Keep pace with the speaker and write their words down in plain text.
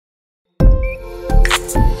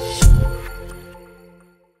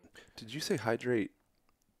did you say hydrate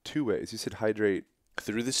two ways? You said hydrate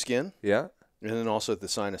through the skin, yeah? and then also the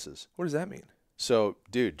sinuses. What does that mean? So,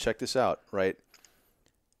 dude, check this out, right?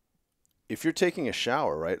 If you're taking a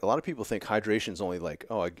shower, right, a lot of people think hydration is only like,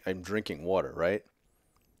 oh, I'm drinking water, right?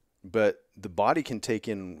 But the body can take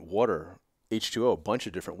in water, H2O, a bunch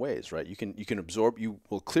of different ways, right? You can absorb, you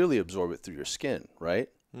will clearly absorb it through your skin, right?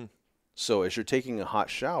 So as you're taking a hot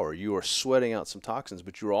shower, you are sweating out some toxins,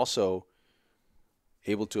 but you're also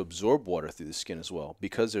able to absorb water through the skin as well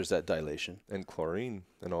because there's that dilation. And chlorine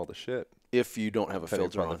and all the shit. If you don't have a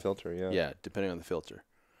filter on. The filter, yeah. Yeah, depending on the filter.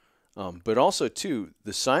 But also, too,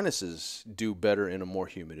 the sinuses do better in a more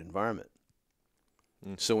humid environment.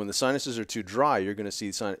 So when the sinuses are too dry, you're going to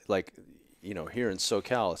see, like, you know, here in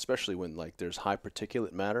SoCal, especially when, like, there's high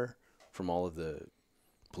particulate matter from all of the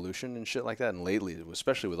pollution and shit like that, and lately,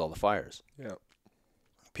 especially with all the fires,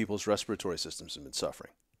 people's respiratory systems have been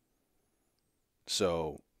suffering.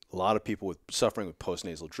 So a lot of people suffering with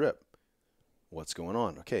postnasal drip. What's going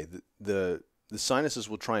on? Okay, the sinuses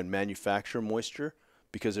will try and manufacture moisture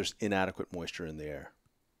because there's inadequate moisture in the air.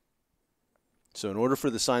 So in order for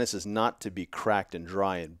the sinuses not to be cracked and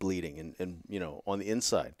dry and bleeding and you know, on the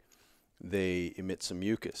inside, they emit some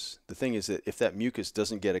mucus. The thing is that if that mucus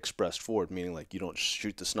doesn't get expressed forward, meaning like you don't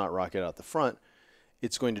shoot the snot rocket out the front,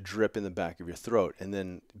 it's going to drip in the back of your throat. And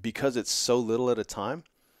then because it's so little at a time,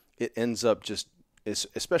 it ends up just,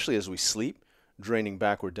 especially as we sleep, draining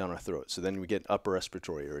backward down our throat. So then we get upper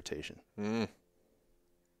respiratory irritation.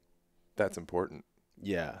 That's important.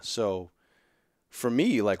 Yeah. So for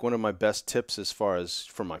me, like one of my best tips as far as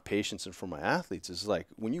for my patients and for my athletes is like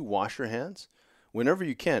when you wash your hands, whenever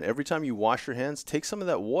you can, every time you wash your hands, take some of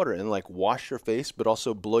that water and like wash your face, but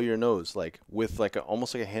also blow your nose like with like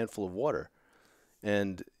almost like a handful of water.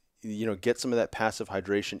 And you know, get some of that passive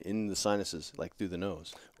hydration in the sinuses, like through the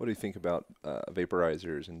nose. What do you think about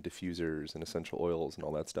vaporizers and diffusers and essential oils and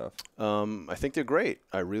all that stuff? I think they're great.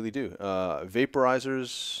 I really do.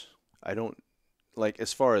 Vaporizers, I don't like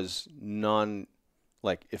as far as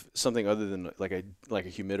like if something other than like a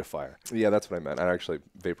humidifier. Yeah, that's what I meant. Actually,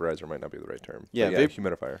 vaporizer might not be the right term. Yeah,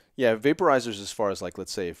 humidifier. Yeah, vaporizers as far as like,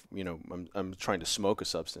 let's say if, you know, I'm trying to smoke a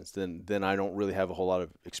substance, then I don't really have a whole lot of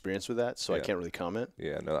experience with that, so I can't really comment.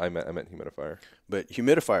 Yeah, no, I meant humidifier. But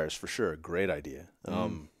humidifiers for sure, a great idea.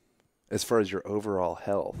 As far as your overall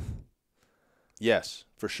health. Yes,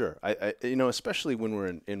 for sure. I you know, especially when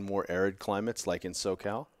we're in more arid climates like in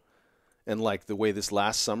SoCal. And like the way this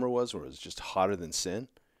last summer was, where it was just hotter than sin.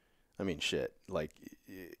 I mean, shit. Like,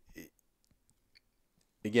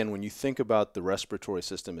 again, when you think about the respiratory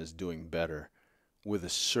system as doing better with a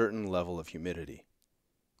certain level of humidity,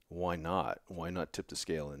 why not? Why not tip the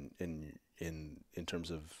scale in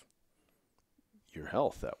terms of your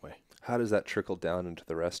health that way? How does that trickle down into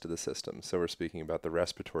the rest of the system? So we're speaking about the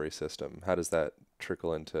respiratory system. How does that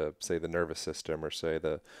trickle into, say, the nervous system or, say,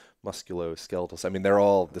 the musculoskeletal? I mean, they're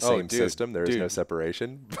all the same system. There is no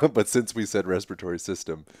separation. But since we said respiratory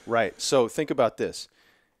system. Right. So think about this.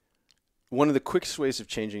 One of the quickest ways of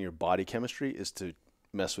changing your body chemistry is to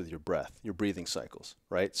mess with your breath, your breathing cycles,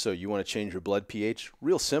 right? So you want to change your blood pH?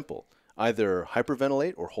 Real simple. Either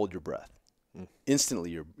hyperventilate or hold your breath. Instantly,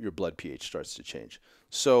 your blood pH starts to change.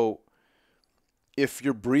 So if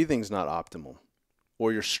your breathing's not optimal,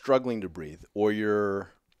 or you're struggling to breathe, or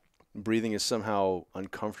your breathing is somehow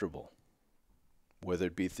uncomfortable, whether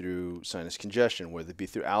it be through sinus congestion, whether it be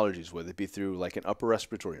through allergies, whether it be through like an upper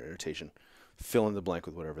respiratory irritation, fill in the blank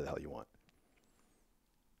with whatever the hell you want.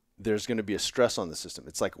 There's going to be a stress on the system.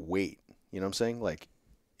 It's like weight. You know what I'm saying? Like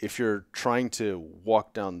if you're trying to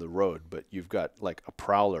walk down the road, but you've got like a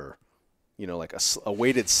prowler, you know, like a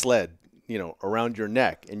weighted sled, you know, around your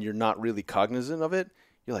neck, and you're not really cognizant of it,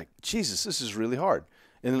 you're like, Jesus, this is really hard.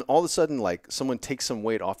 And then all of a sudden, like, someone takes some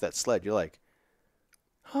weight off that sled. You're like,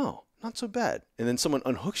 oh, not so bad. And then someone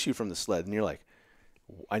unhooks you from the sled, and you're like,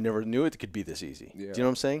 I never knew it could be this easy. Yeah, do you know what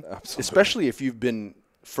I'm saying? Absolutely. Especially if you've been,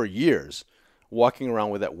 for years, walking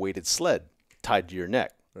around with that weighted sled tied to your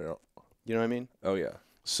neck. Yeah. You know what I mean? Oh, yeah.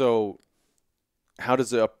 So how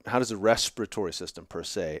does the respiratory system, per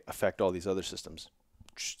se, affect all these other systems?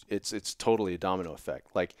 It's totally a domino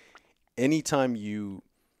effect. Like anytime you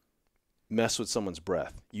mess with someone's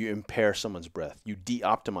breath, you impair someone's breath, you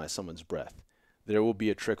de-optimize someone's breath, there will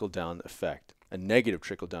be a trickle-down effect, a negative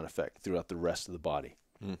trickle-down effect throughout the rest of the body.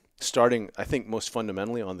 Starting, I think, most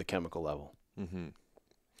fundamentally on the chemical level.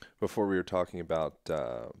 Before we were talking about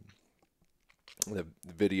the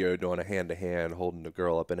video doing a hand-to-hand, holding a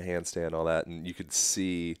girl up in a handstand, all that, and you could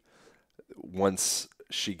see once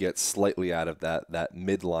she gets slightly out of that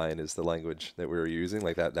midline is the language that we were using,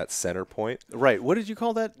 like that center point. Right. What did you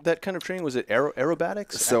call that kind of training? Was it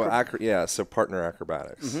aerobatics? So so partner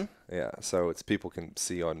acrobatics. Yeah. So it's people can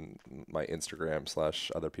see on my Instagram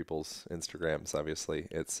 / other people's Instagrams. Obviously,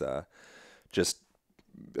 it's just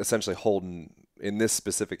essentially holding. In this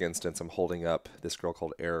specific instance, I'm holding up this girl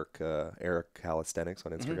called Eric Calisthenics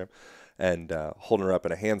on Instagram, and holding her up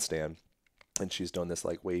in a handstand, and she's doing this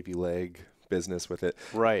like wavy leg business with it.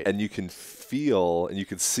 Right. And you can feel and you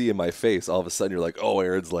can see in my face, all of a sudden you're like, oh,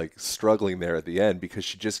 Erin's like struggling there at the end because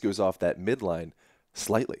she just goes off that midline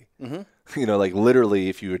slightly. You know, like literally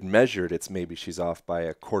if you had measured, it's maybe she's off by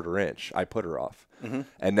a 1/4 inch. I put her off.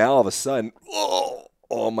 And now all of a sudden,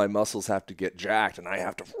 all my muscles have to get jacked and I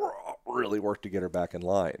have to really work to get her back in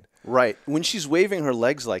line. Right. When she's waving her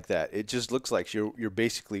legs like that, it just looks like you're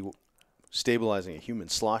basically stabilizing a human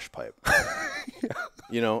slosh pipe.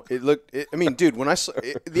 You know, I mean, dude, when I saw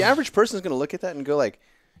the average person is going to look at that and go like,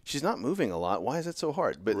 she's not moving a lot. Why is it so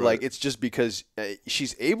hard? But like, it's just because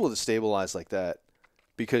she's able to stabilize like that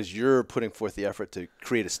because you're putting forth the effort to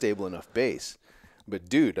create a stable enough base. But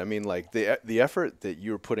dude, I mean, like the effort that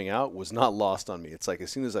you were putting out was not lost on me. It's like,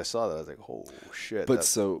 as soon as I saw that, I was like, oh shit.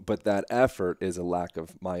 But that effort is a lack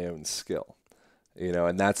of my own skill. You know,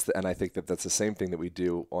 and and I think that's the same thing that we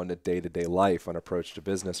do on a day-to-day life, on approach to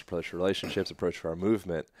business, approach to relationships, approach to our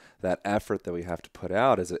movement. That effort that we have to put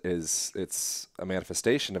out it's a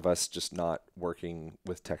manifestation of us just not working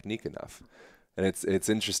with technique enough. And it's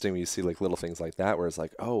interesting when you see like little things like that, where it's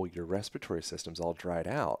like, oh, your respiratory system's all dried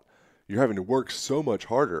out. You're having to work so much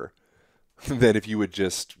harder than if you would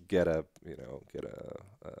just get a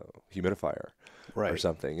humidifier or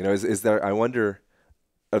something. You know, is there? I wonder.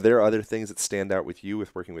 Are there other things that stand out with you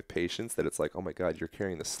with working with patients that it's like, oh my God, you're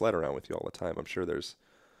carrying the sled around with you all the time? I'm sure there's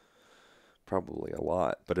probably a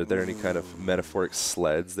lot, but are there any kind of metaphoric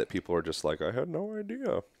sleds that people are just like, I had no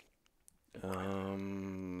idea?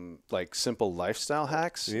 Like simple lifestyle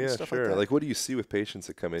hacks? Yeah, and stuff sure. Like, like, what do you see with patients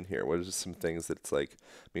that come in here? What are just some things that it's like,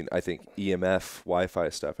 I mean, I think EMF, Wi-Fi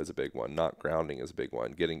stuff is a big one. Not grounding is a big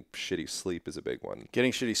one. Getting shitty sleep is a big one.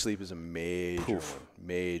 Getting shitty sleep is a major one.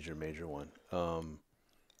 Major one.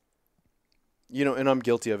 You know, and I'm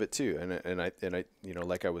guilty of it too. And I, you know,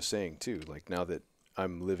 like I was saying too, like now that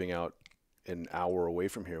I'm living out an hour away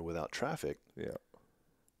from here without traffic,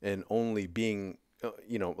 and only being,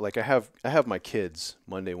 you know, like I have my kids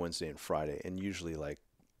Monday, Wednesday, and Friday, and usually like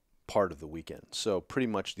part of the weekend. So pretty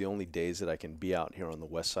much the only days that I can be out here on the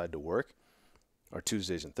west side to work are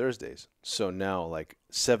Tuesdays and Thursdays. So now like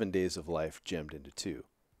 7 days of life jammed into 2,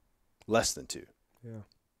 less than 2. Yeah.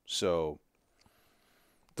 So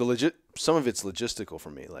some of it's logistical for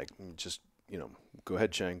me. Like, just, you know, go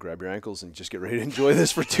ahead, Cheng, grab your ankles and just get ready to enjoy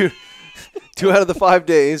this for two out of the 5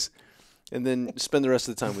 days, and then spend the rest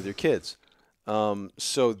of the time with your kids.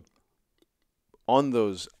 So on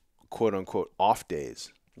those quote unquote off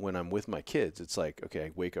days when I'm with my kids, it's like, okay,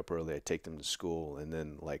 I wake up early, I take them to school, and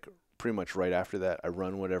then like pretty much right after that, I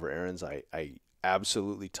run whatever errands I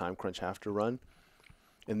absolutely time crunch have to run.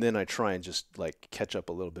 And then I try and just like catch up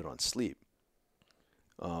a little bit on sleep.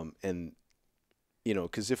 And you know,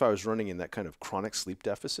 because if I was running in that kind of chronic sleep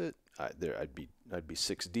deficit, I'd be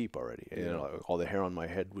 6 deep already. Yeah. You know, all the hair on my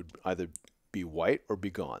head would either be white or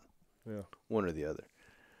be gone. Yeah, one or the other.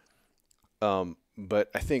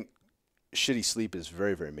 But I think shitty sleep is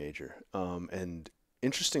very, very major. And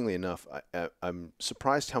interestingly enough, I'm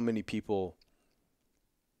surprised how many people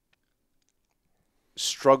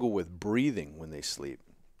struggle with breathing when they sleep.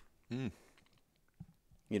 You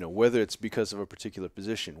know, whether it's because of a particular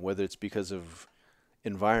position, whether it's because of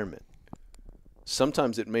environment.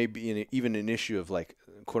 Sometimes it may be even an issue of like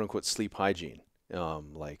quote unquote sleep hygiene.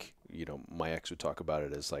 Like, you know, my ex would talk about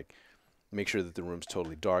it as like, make sure that the room's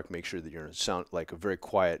totally dark, make sure that you're in a very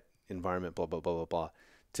quiet environment, blah, blah, blah, blah, blah.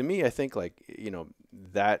 To me, I think like, you know,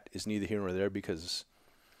 that is neither here nor there, because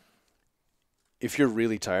if you're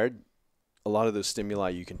really tired, a lot of those stimuli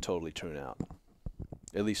you can totally tune out.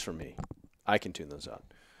 At least for me, I can tune those out.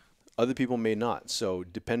 Other people may not. So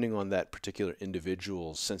depending on that particular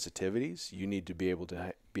individual's sensitivities, you need to be able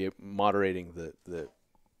to be moderating the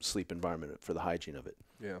sleep environment for the hygiene of it.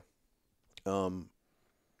 Yeah.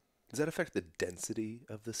 Does that affect the density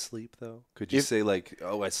of the sleep, though? Could you say, like,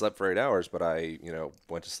 oh, I slept for 8 hours, but I, you know,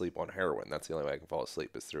 went to sleep on heroin. That's the only way I can fall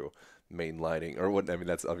asleep is through mainlining, or what? I mean,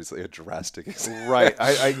 that's obviously a drastic example. Right.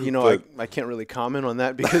 I can't really comment on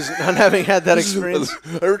that because not having had that experience.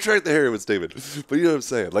 I retract the heroin statement, but you know what I'm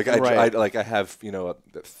saying. Like, I have, you know,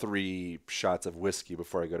 3 shots of whiskey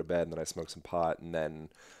before I go to bed, and then I smoke some pot, and then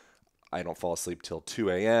I don't fall asleep till 2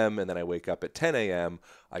 a.m., and then I wake up at 10 a.m.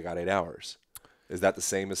 I got 8 hours. Is that the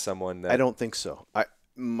same as someone that... I don't think so. I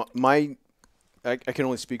can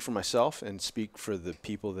only speak for myself and speak for the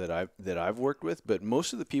people that I've worked with, but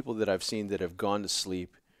most of the people that I've seen that have gone to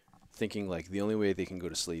sleep thinking like the only way they can go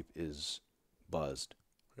to sleep is buzzed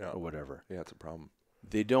or whatever. Yeah, it's a problem.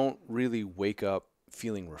 They don't really wake up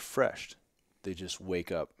feeling refreshed. They just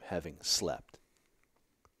wake up having slept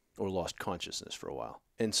or lost consciousness for a while.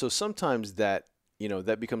 And so sometimes that,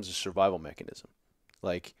 that becomes a survival mechanism.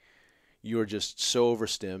 Like you're just so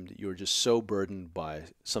overstimmed, you're just so burdened by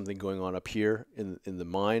something going on up here in the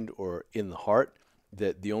mind or in the heart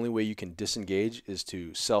that the only way you can disengage is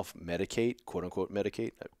to self-medicate, quote-unquote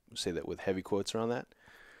medicate. I say that with heavy quotes around that,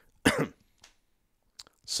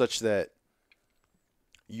 such that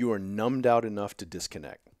you are numbed out enough to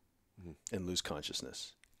disconnect and lose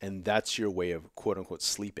consciousness. And that's your way of quote-unquote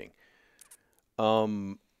sleeping.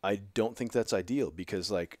 I don't think that's ideal because,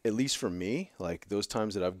 like, at least for me, like those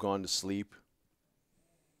times that I've gone to sleep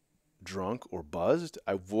drunk or buzzed,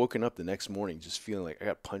 I've woken up the next morning just feeling like I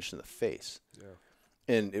got punched in the face. Yeah.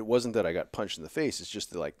 And it wasn't that I got punched in the face. It's just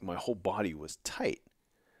that, like, my whole body was tight.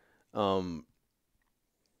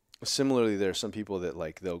 Similarly, there are some people that,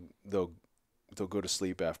 like, they'll go to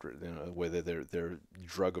sleep after, whether their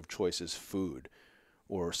drug of choice is food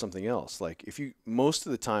or something else. Like most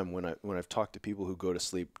of the time when I've talked to people who go to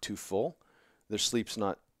sleep too full, their sleep's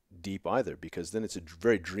not deep either, because then it's a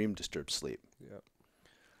very dream disturbed sleep.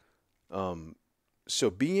 Yeah. So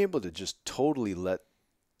being able to just totally let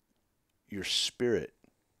your spirit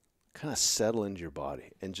kind of settle into your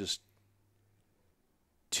body and just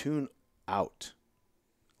tune out,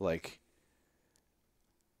 like,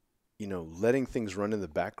 letting things run in the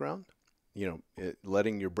background,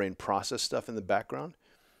 letting your brain process stuff in the background,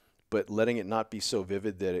 but letting it not be so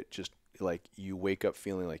vivid that it just, like, you wake up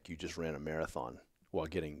feeling like you just ran a marathon while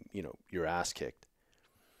getting, your ass kicked.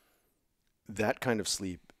 That kind of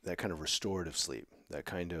sleep, that kind of restorative sleep, that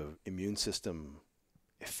kind of immune system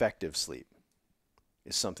effective sleep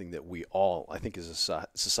is something that we all, I think, as a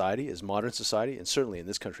society, as modern society, and certainly in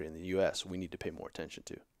this country, in the U.S., we need to pay more attention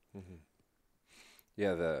to. Mm-hmm.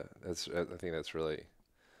 Yeah, I think that's really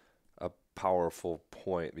a powerful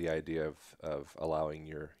point, the idea of allowing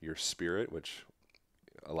your spirit, which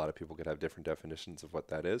a lot of people could have different definitions of what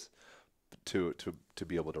that is, to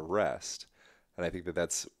be able to rest. And I think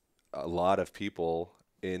that's a lot of people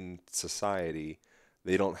in society,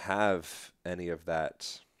 they don't have any of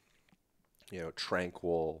that,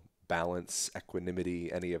 tranquil balance,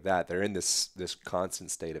 equanimity, any of that. They're in this constant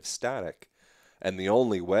state of static. And the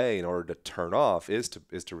only way in order to turn off is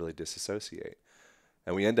to really disassociate.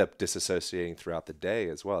 And we end up disassociating throughout the day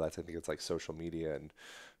as well. I think it's like social media and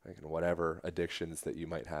whatever addictions that you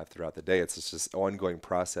might have throughout the day. It's just this ongoing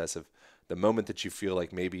process of the moment that you feel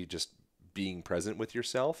like maybe just being present with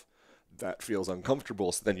yourself, that feels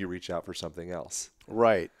uncomfortable. So then you reach out for something else.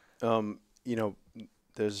 Right.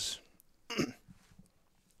 There's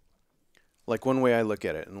like one way I look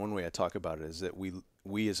at it and one way I talk about it is that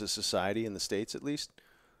we as a society in the States, at least,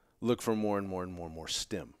 look for more and more and more and more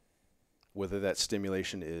stim. Whether that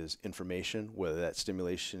stimulation is information, whether that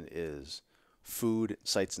stimulation is food,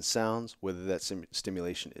 sights and sounds, whether that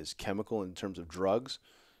stimulation is chemical in terms of drugs,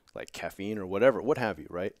 like caffeine or whatever, what have you,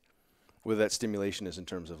 right? Whether that stimulation is in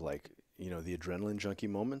terms of, like, the adrenaline junkie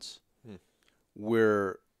moments.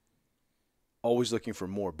 We're always looking for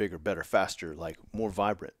more, bigger, better, faster, like more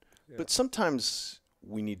vibrant. Yeah. But sometimes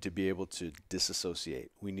we need to be able to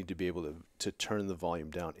disassociate. We need to be able to turn the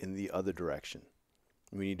volume down in the other direction.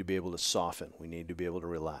 We need to be able to soften. We need to be able to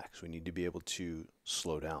relax. We need to be able to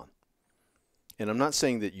slow down. And I'm not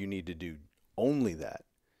saying that you need to do only that,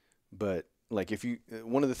 but like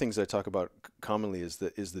one of the things I talk about commonly is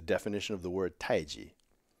the definition of the word taiji.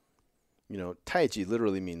 Taiji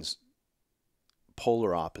literally means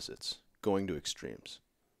polar opposites, going to extremes.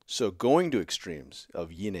 So going to extremes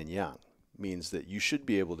of yin and yang means that you should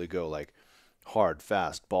be able to go like hard,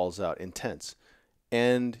 fast, balls out, intense.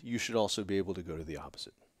 And you should also be able to go to the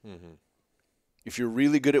opposite. Mm-hmm. If you're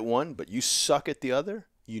really good at one, but you suck at the other,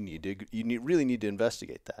 you really need to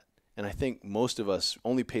investigate that. And I think most of us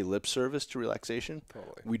only pay lip service to relaxation.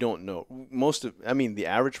 Totally. We don't know. The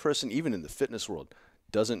average person, even in the fitness world,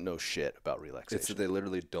 doesn't know shit about relaxation. They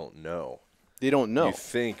literally don't know. They don't know. You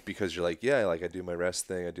think because you're like, yeah, like I do my rest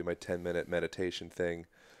thing, I do my 10-minute meditation thing,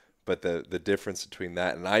 but the difference between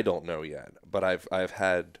that and I don't know yet. But I've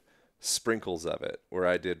had sprinkles of it where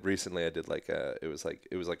I did like it was like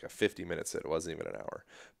a 50-minute sit. It wasn't even an hour,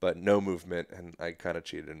 but no movement, and I kind of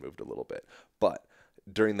cheated and moved a little bit. But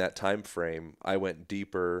during that time frame, I went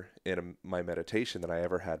deeper in my meditation than I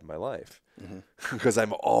ever had in my life, because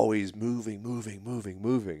I'm always moving.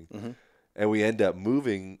 Mm-hmm. And we end up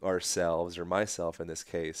moving ourselves, or myself in this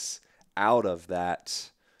case, out of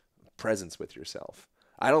that presence with yourself.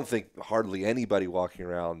 I don't think hardly anybody walking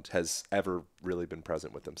around has ever really been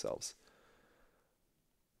present with themselves.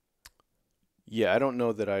 Yeah, I don't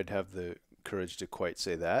know that I'd have the courage to quite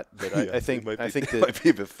say that, but Yeah, I think it might be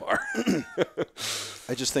a bit far.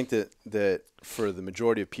 I just think that for the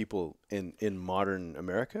majority of people in modern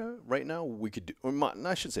America right now, we could do, or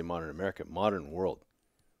I should say modern America, modern world,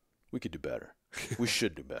 we could do better. We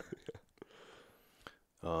should do better.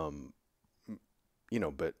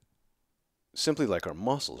 But simply like our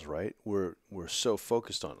muscles, right? We're so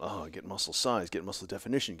focused on, get muscle size, get muscle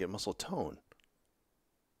definition, get muscle tone.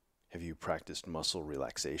 Have you practiced muscle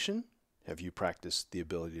relaxation? Have you practiced the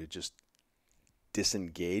ability to just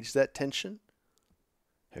disengage that tension?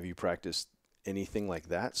 Have you practiced anything like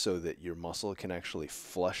that so that your muscle can actually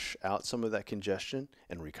flush out some of that congestion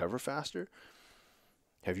and recover faster?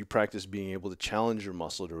 Have you practiced being able to challenge your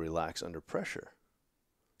muscle to relax under pressure?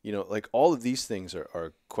 Like all of these things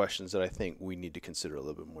are questions that I think we need to consider a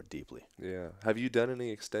little bit more deeply. Yeah. Have you done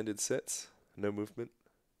any extended sits? No movement?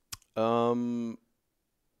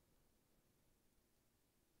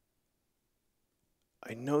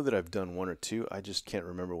 I know that I've done one or two. I just can't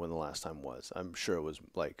remember when the last time was. I'm sure it was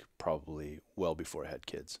like probably well before I had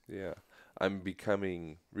kids. Yeah. I'm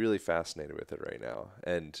becoming really fascinated with it right now,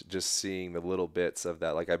 and just seeing the little bits of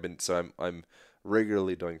that. Like I'm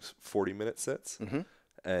regularly doing 40-minute sits. Mm-hmm.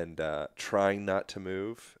 And trying not to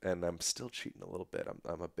move, and I'm still cheating a little bit.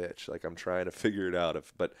 I'm a bitch. Like, I'm trying to figure it out.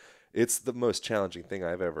 But it's the most challenging thing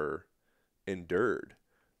I've ever endured.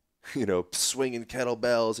 Swinging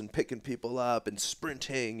kettlebells and picking people up and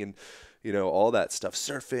sprinting and all that stuff,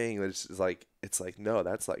 surfing. It's like no,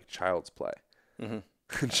 that's like child's play.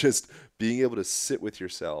 Mm-hmm. Just being able to sit with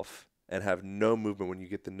yourself and have no movement when you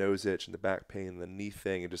get the nose itch and the back pain and the knee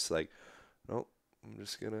thing, and just like, no, I'm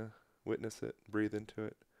just gonna witness it, breathe into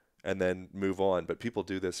it, and then move on. But people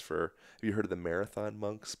do this have you heard of the marathon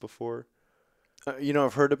monks before?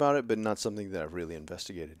 I've heard about it, but not something that I've really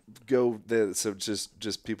investigated. So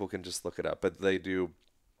just people can just look it up, but they do.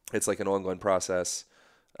 It's like an ongoing process.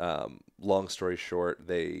 Long story short,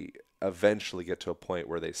 they eventually get to a point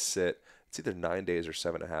where they sit. It's either 9 days or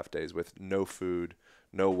 7.5 days with no food,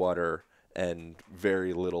 no water, and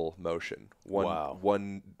very little motion.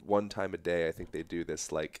 One time a day, I think they do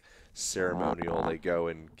this like ceremonial. They go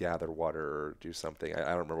and gather water or do something. I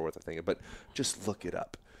don't remember what the thing is, but just look it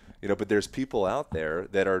up. But there's people out there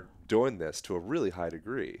that are doing this to a really high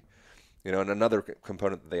degree. And another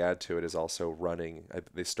component that they add to it is also running.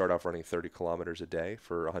 They start off running 30 kilometers a day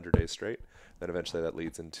for 100 days straight. Then eventually that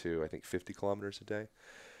leads into, I think, 50 kilometers a day.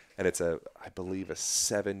 And it's I believe, a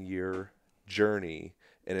 7-year journey.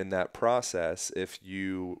 And in that process, if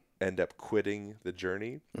you end up quitting the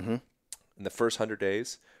journey, mm-hmm. in the first 100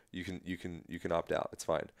 days, you can opt out. It's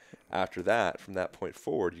fine. After that, from that point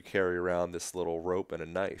forward, you carry around this little rope and a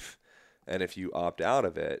knife. And if you opt out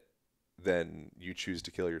of it, then you choose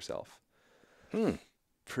to kill yourself.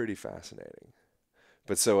 Pretty fascinating.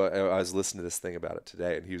 But so I was listening to this thing about it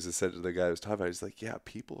today, and the guy who was talking about it, he's like, yeah,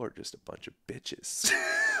 people are just a bunch of bitches.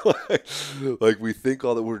 like we think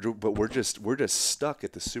all that but we're just stuck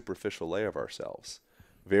at the superficial layer of ourselves.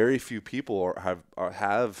 Very few people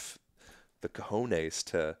have the cojones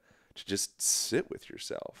to just sit with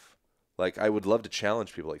yourself. Like, I would love to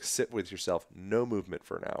challenge people, like, sit with yourself, no movement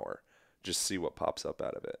for an hour, just see what pops up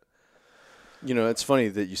out of it. It's funny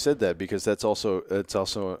that you said that, because it's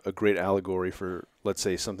also a great allegory for, let's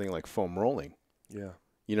say, something like foam rolling. Yeah.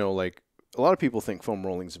 Like a lot of people think foam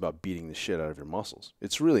rolling is about beating the shit out of your muscles.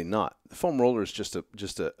 It's really not. The foam roller is just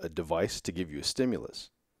a device to give you a stimulus.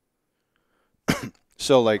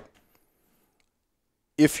 So, like,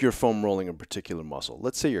 if you're foam rolling a particular muscle,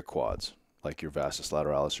 let's say your quads, like your vastus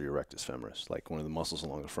lateralis or your rectus femoris, like one of the muscles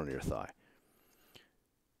along the front of your thigh.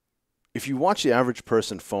 If you watch the average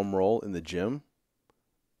person foam roll in the gym,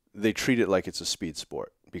 they treat it like it's a speed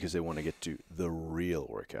sport because they want to get to the real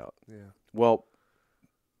workout. Yeah. Well,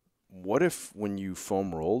 what if when you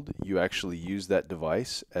foam rolled, you actually use that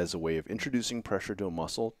device as a way of introducing pressure to a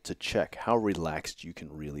muscle to check how relaxed you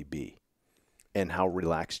can really be and how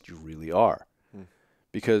relaxed you really are?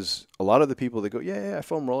 Because a lot of the people that go, yeah, I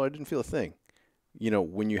foam roll, I didn't feel a thing.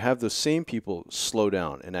 When you have those same people slow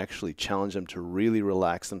down and actually challenge them to really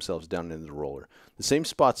relax themselves down into the roller, the same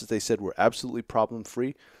spots that they said were absolutely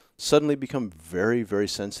problem-free suddenly become very, very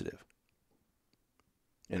sensitive.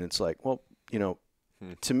 And it's like, well,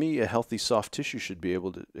 to me, a healthy soft tissue should be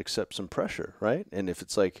able to accept some pressure, right? And if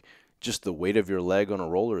it's like just the weight of your leg on a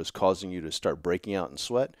roller is causing you to start breaking out in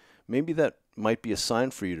sweat, maybe that might be a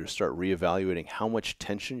sign for you to start reevaluating how much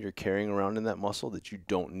tension you're carrying around in that muscle that you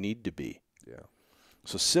don't need to be. Yeah.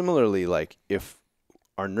 So similarly, like if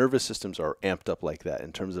our nervous systems are amped up like that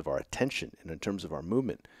in terms of our attention and in terms of our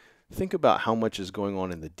movement, think about how much is going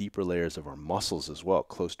on in the deeper layers of our muscles as well,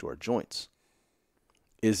 close to our joints.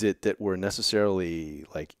 Is it that we're necessarily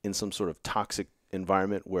like in some sort of toxic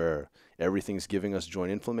environment where everything's giving us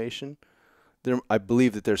joint inflammation? I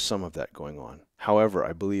believe that there's some of that going on. However,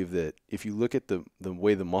 I believe that if you look at the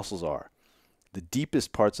way the muscles are, the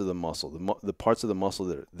deepest parts of the muscle, the parts of the muscle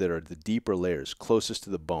that are the deeper layers, closest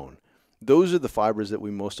to the bone, those are the fibers that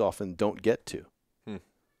we most often don't get to.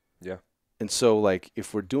 Yeah. And so, like,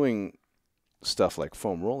 if we're doing stuff like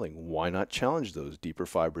foam rolling, why not challenge those deeper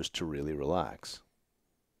fibers to really relax?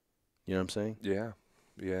 You know what I'm saying? Yeah.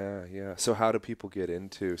 Yeah. Yeah. So how do people get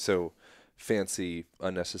into, so fancy,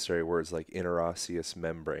 unnecessary words like interosseous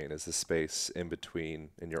membrane is the space in between,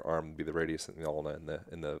 in your arm would be the radius and the ulna, and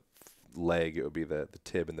in the leg it would be the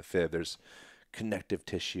tib and the fib. There's connective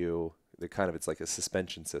tissue. It's like a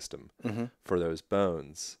suspension system for those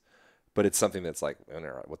bones, but it's something that's like,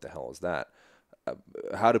 what the hell is that?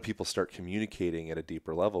 How do people start communicating at a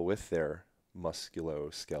deeper level with their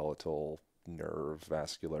musculoskeletal nerve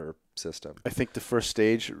vascular system? I think the first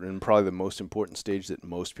stage, and probably the most important stage that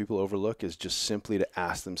most people overlook, is just simply to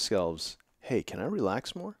ask themselves, hey, can I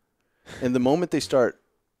relax more? And the moment they start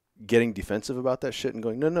getting defensive about that shit and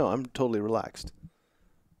going, no, I'm totally relaxed.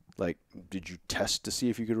 Like, did you test to see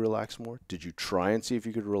if you could relax more? Did you try and see if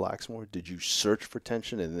you could relax more? Did you search for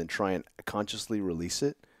tension and then try and consciously release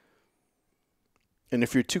it? And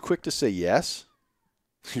if you're too quick to say yes,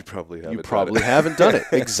 you probably haven't done it.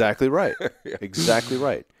 Exactly right. Yeah. Exactly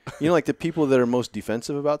right. You know, like the people that are most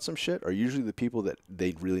defensive about some shit are usually the people that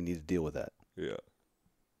they really need to deal with that. Yeah.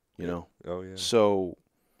 You know? Oh, yeah. So,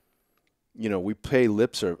 you know, we pay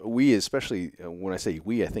lip service. We, especially when I say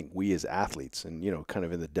we, I think we as athletes and, you know, kind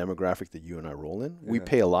of in the demographic that you and I roll in, we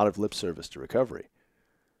pay a lot of lip service to recovery.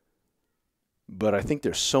 But I think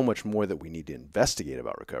there's so much more that we need to investigate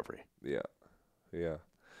about recovery. Yeah. Yeah.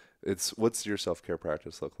 What's your self-care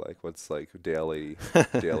practice look like? What's like daily try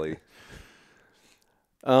to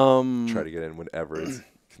get in whenever it's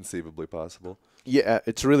conceivably possible? Yeah,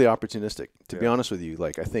 it's really opportunistic. To be honest with you,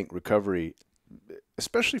 like I think recovery,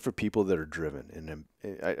 especially for people that are driven, and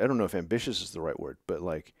I don't know if ambitious is the right word, but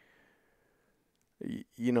like,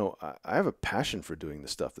 you know, I have a passion for doing the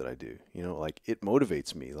stuff that I do. You know, like it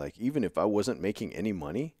motivates me. Like even if I wasn't making any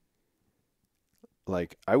money,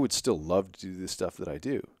 like I would still love to do the stuff that I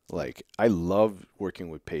do. Like I love working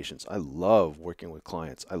with patients. I love working with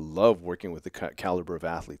clients. I love working with the caliber of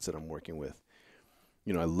athletes that I'm working with.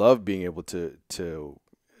 You know, I love being able to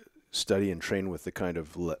study and train with the kind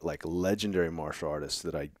of like legendary martial artists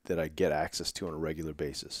that I get access to on a regular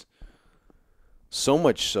basis. So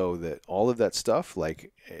much so that all of that stuff,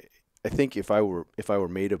 like I think if I were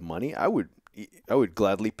made of money, I would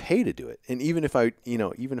gladly pay to do it. And even if I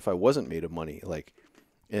wasn't made of money, like,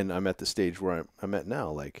 and I'm at the stage where I'm at now,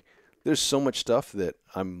 like there's so much stuff that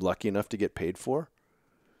I'm lucky enough to get paid for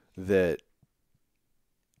that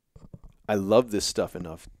I love this stuff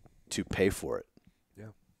enough to pay for it.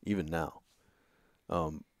 Yeah. Even now.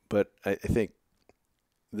 But I think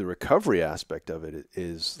the recovery aspect of it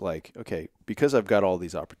is like, okay, because I've got all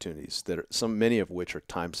these opportunities that are many of which are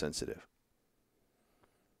time sensitive,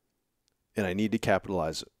 and I need to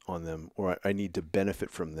capitalize on them, or I need to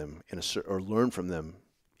benefit from them or learn from them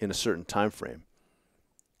in a certain time frame.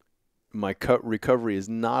 My recovery is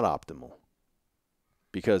not optimal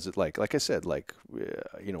because it, like I said, like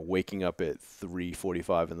you know, waking up at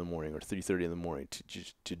 3:45 in the morning or 3:30 in the morning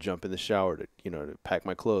to jump in the shower, to pack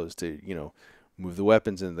my clothes, to move the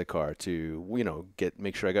weapons into the car, to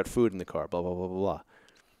make sure I got food in the car, blah blah blah blah blah,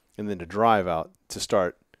 and then to drive out to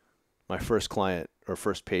start my first client or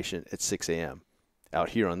first patient at 6 a.m. out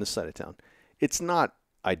here on this side of town. It's not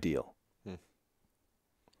ideal.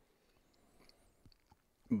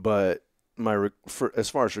 But as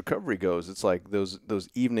far as recovery goes, it's like those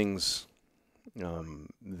evenings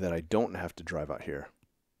that I don't have to drive out here.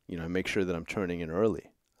 I make sure that I'm turning in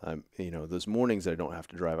early. Those mornings I don't have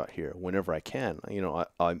to drive out here whenever I can.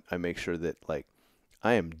 I make sure that like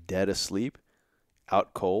I am dead asleep,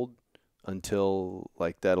 out cold until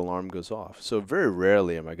like that alarm goes off. So very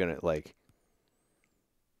rarely am I gonna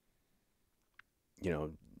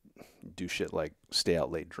do shit like stay out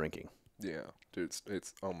late drinking. Yeah, dude,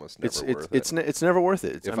 it's almost never worth it. It's never worth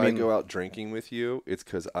it. If I go out drinking with you, it's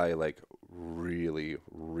because I like really,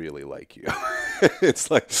 really like you.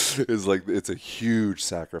 it's a huge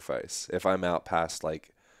sacrifice. If I'm out past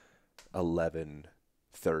like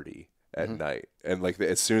 11:30 at night. And like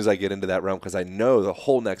as soon as I get into that realm, because I know the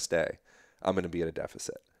whole next day I'm going to be at a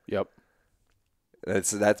deficit. Yep.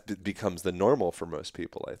 That becomes the normal for most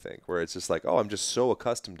people, I think, where it's just like, oh, I'm just so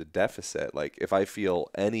accustomed to deficit. Like if I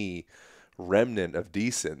feel any remnant of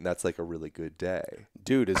decent, that's like a really good day.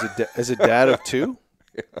 Dude, as a dad of two,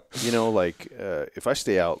 you know, like if I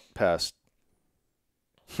stay out past,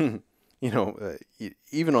 you know,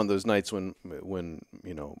 even on those nights when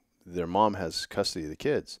you know their mom has custody of the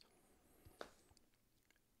kids,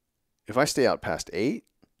 if I stay out past 8,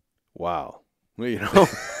 wow, you know.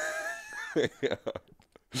 Yeah.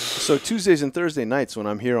 So Tuesdays and Thursday nights when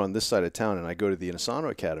I'm here on this side of town and I go to the Inasano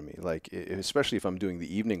Academy, like especially if I'm doing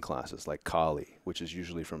the evening classes like Kali, which is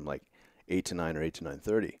usually from like 8 to 9 or 8 to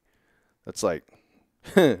 9:30, that's like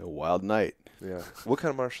a wild night. Yeah. What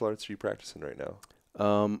kind of martial arts are you practicing right now?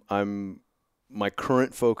 My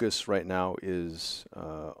current focus right now is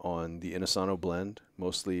on the Inasano blend,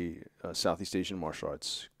 mostly Southeast Asian martial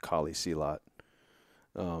arts, Kali, Silat,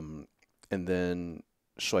 and then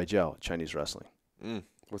Shui Jiao, Chinese wrestling.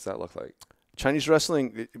 What's that look like? Chinese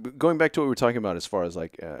wrestling, going back to what we were talking about as far as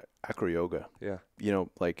like acro yoga. Yeah. You know,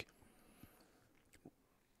 like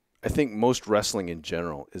I think most wrestling in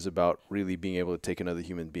general is about really being able to take another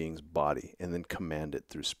human being's body and then command it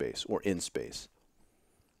through space or in space.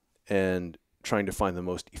 And trying to find the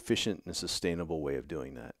most efficient and sustainable way of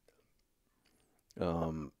doing that.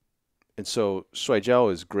 And so Shui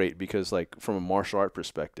Jiao is great because like from a martial art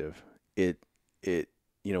perspective, it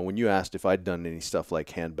you know, when you asked if I'd done any stuff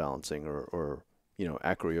like hand balancing or you know,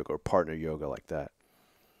 acro yoga or partner yoga like that,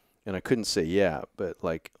 and I couldn't say yeah, but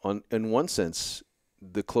like in one sense,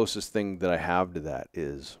 the closest thing that I have to that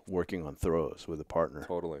is working on throws with a partner.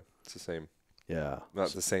 Totally. It's the same. Yeah. Not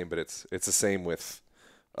the same, but it's the same with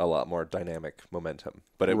a lot more dynamic momentum.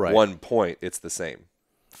 But at Right. one point, it's the same.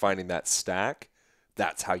 Finding that stack,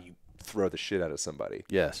 that's how you throw the shit out of somebody.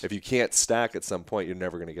 Yes. If you can't stack at some point, you're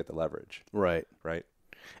never going to get the leverage. Right. Right?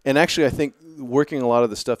 And actually, I think working a lot of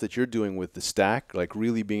the stuff that you're doing with the stack, like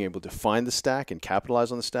really being able to find the stack and capitalize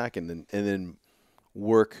on the stack and then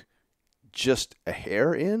work just a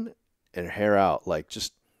hair in and a hair out, like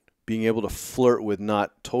just being able to flirt with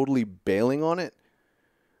not totally bailing on it,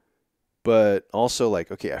 but also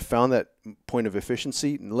like, okay, I found that point of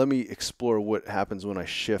efficiency. And let me explore what happens when I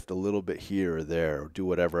shift a little bit here or there or do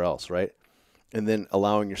whatever else, right? And then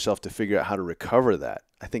allowing yourself to figure out how to recover that.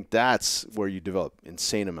 I think that's where you develop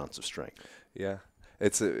insane amounts of strength. Yeah.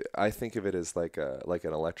 I think of it as like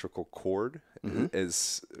an electrical cord.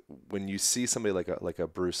 Is when you see somebody like a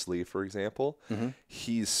Bruce Lee, for example,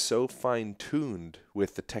 he's so fine tuned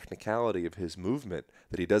with the technicality of his movement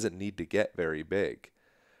that he doesn't need to get very big.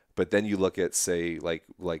 But then you look at, say, like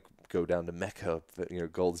go down to Mecca, you know,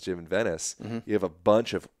 Gold's Gym in Venice. You have a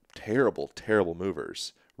bunch of terrible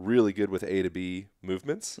movers, really good with A to B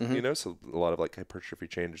movements, you know, so a lot of like hypertrophy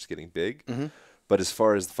changes getting big. But as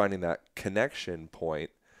far as finding that connection point,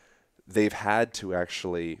 they've had to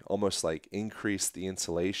actually almost like increase the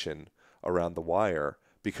insulation around the wire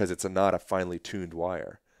because it's not a finely tuned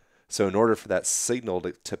wire. So in order for that signal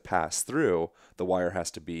to pass through, the wire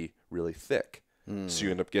has to be really thick. So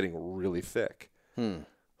you end up getting really thick.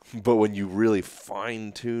 But when you really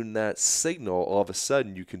fine tune that signal, all of a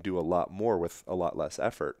sudden you can do a lot more with a lot less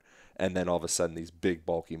effort. And then all of a sudden these big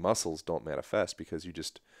bulky muscles don't manifest because you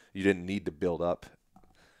didn't need to build up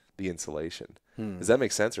the insulation. Does that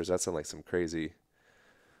make sense, or does that sound like some crazy?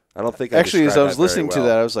 I don't think. Actually, as I was listening to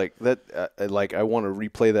that, I was like, I want to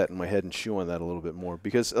replay that in my head and chew on that a little bit more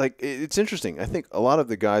because, like, it's interesting. I think a lot of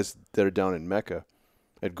the guys that are down in Mecca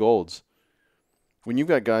at Gold's, when you've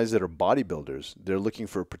got guys that are bodybuilders, they're looking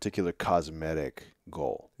for a particular cosmetic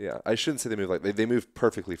goal. Yeah, I shouldn't say they move like they move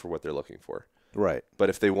perfectly for what they're looking for. Right. But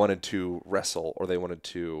if they wanted to wrestle or they wanted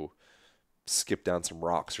to skip down some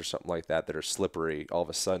rocks or something like that are slippery, all of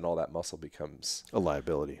a sudden all that muscle becomes a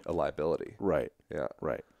liability. Right. Yeah.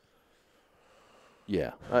 Right.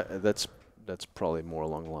 Yeah. That's probably more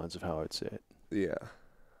along the lines of how I'd say it. Yeah.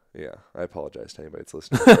 Yeah. I apologize to anybody that's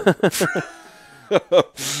listening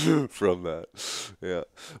from that. Yeah.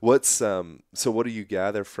 So what do you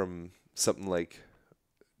gather from something like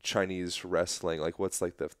Chinese wrestling? Like what's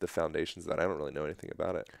like the foundations of that? I don't really know anything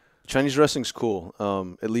about it. Chinese wrestling's cool.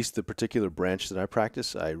 At least the particular branch that I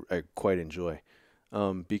practice, I quite enjoy.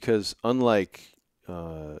 Because unlike,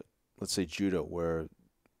 let's say judo, where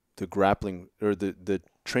the grappling or the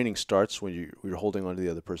training starts when you're holding onto the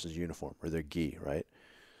other person's uniform or their gi, right?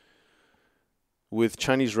 With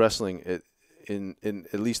Chinese wrestling, in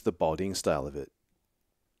at least the Baoding style of it,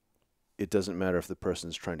 it doesn't matter if the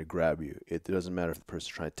person's trying to grab you. It doesn't matter if the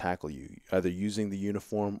person's trying to tackle you. Either using the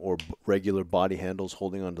uniform or regular body handles,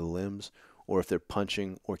 holding onto the limbs, or if they're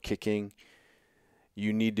punching or kicking,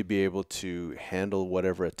 you need to be able to handle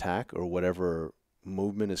whatever attack or whatever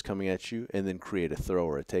movement is coming at you and then create a throw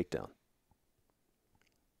or a takedown.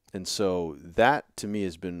 And so that to me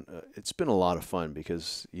has been, it's been a lot of fun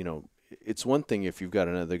because, you know, it's one thing if you've got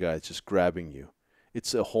another guy that's just grabbing you.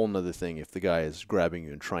 It's a whole nother thing if the guy is grabbing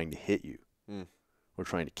you and trying to hit you or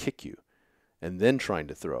trying to kick you and then trying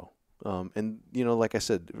to throw. And, you know, like I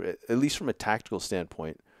said, at least from a tactical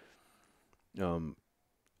standpoint, I'm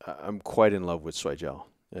quite in love with Shuaijiao.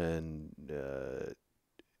 And,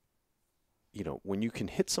 you know, when you can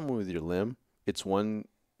hit someone with your limb, it's one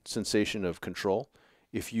sensation of control.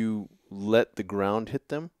 If you let the ground hit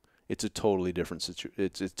them, it's a totally different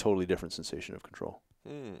it's a totally different sensation of control.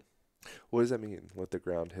 What does that mean? Let the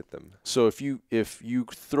ground hit them. So if you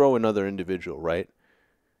throw another individual, right?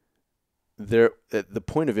 They're at the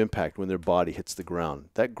point of impact when their body hits the ground,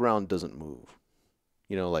 that ground doesn't move.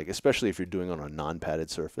 You know, like especially if you're doing on a non-padded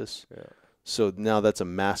surface. Yeah. So now that's a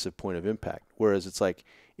massive point of impact. Whereas it's like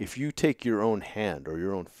if you take your own hand or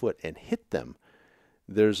your own foot and hit them,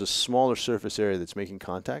 there's a smaller surface area that's making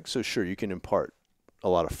contact. So sure, you can impart a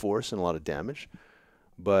lot of force and a lot of damage,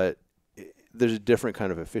 but there's a different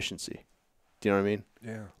kind of efficiency. Do you know what I mean?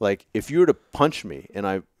 Yeah. Like if you were to punch me and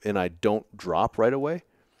I don't drop right away,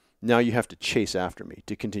 now you have to chase after me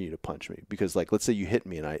to continue to punch me because like let's say you hit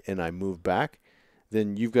me and I move back,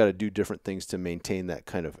 then you've got to do different things to maintain that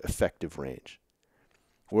kind of effective range.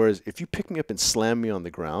 Whereas if you pick me up and slam me on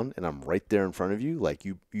the ground and I'm right there in front of you, like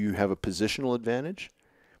you have a positional advantage.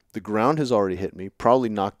 The ground has already hit me, probably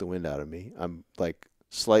knocked the wind out of me. I'm like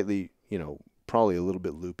slightly, you know, probably a little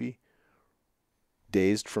bit loopy,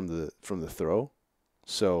 dazed from the throw.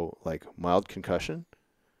 So like mild concussion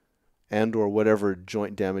and or whatever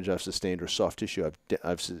joint damage I've sustained or soft tissue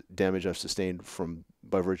damage I've sustained from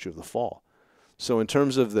by virtue of the fall. So in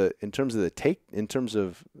terms of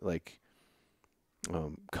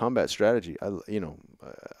combat strategy,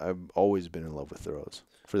 I've always been in love with throws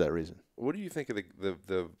for that reason. What do you think of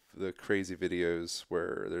the crazy videos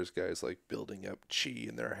where there's guys like building up chi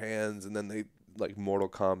in their hands and then they like Mortal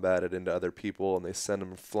Kombat it into other people and they send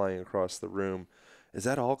them flying across the room? Is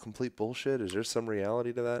that all complete bullshit? Is there some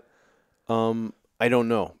reality to that? I don't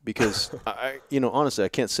know because honestly, I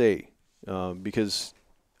can't say because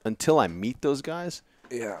until I meet those guys,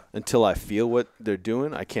 until I feel what they're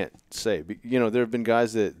doing, I can't say. You know, there have been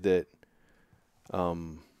guys that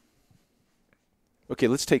okay,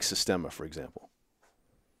 let's take Sistema, for example.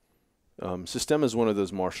 Sistema is one of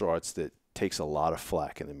those martial arts that takes a lot of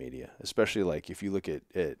flack in the media, especially like if you look at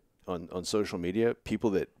it on social media, people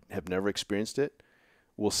that have never experienced it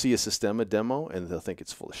will see a Sistema demo and they'll think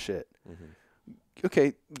it's full of shit. Mm-hmm.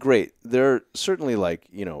 Okay, great. They're certainly like,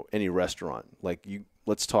 you know, any restaurant. Like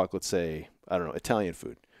let's say, I don't know, Italian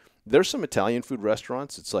food. There's some Italian food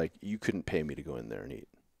restaurants, it's like you couldn't pay me to go in there and eat.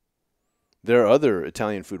 There are other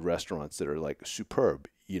Italian food restaurants that are like superb.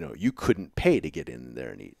 You know, you couldn't pay to get in there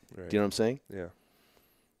and eat. Right. Do you know what I'm saying? Yeah.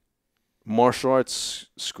 Martial arts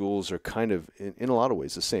schools are kind of, in a lot of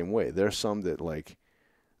ways, the same way. There are some that, like,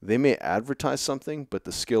 they may advertise something, but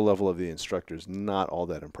the skill level of the instructor is not all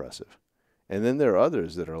that impressive. And then there are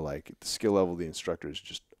others that are like, the skill level of the instructor is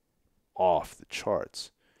just off the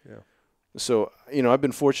charts. Yeah. So, you know, I've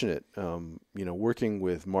been fortunate, working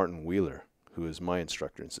with Martin Wheeler, who is my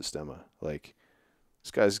instructor in Sistema. Like,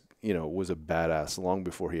 this guy's, you know, was a badass long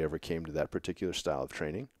before he ever came to that particular style of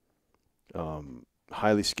training.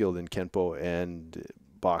 Highly skilled in Kenpo and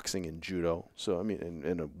boxing and judo. So, I mean,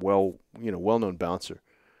 and a well-known bouncer.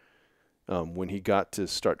 When he got to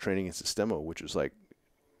start training in Sistema, which was like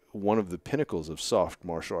one of the pinnacles of soft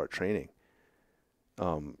martial art training,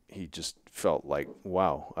 he just felt like,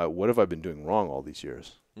 wow, what have I been doing wrong all these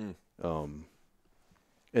years? And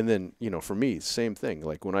then, you know, for me, same thing.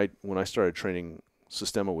 Like when I started training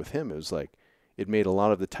Sistema with him, it was like it made a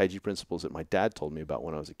lot of the Taiji principles that my dad told me about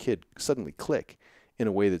when I was a kid suddenly click in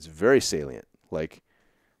a way that's very salient. Like,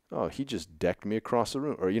 oh, he just decked me across the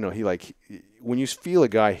room. Or, you know, when you feel a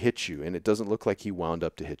guy hit you and it doesn't look like he wound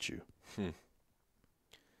up to hit you.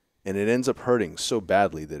 And it ends up hurting so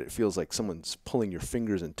badly that it feels like someone's pulling your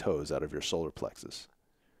fingers and toes out of your solar plexus.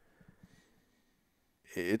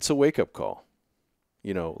 It's a wake-up call.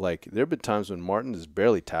 You know, like there have been times when Martin has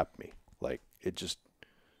barely tapped me. Like it just,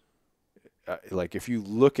 like if you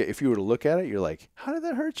were to look at it, you're like, how did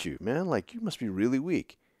that hurt you, man? Like you must be really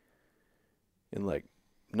weak. And like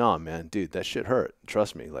nah, man, dude, that shit hurt.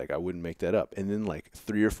 Trust me, like I wouldn't make that up. And then like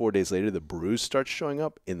 3 or 4 days later, the bruise starts showing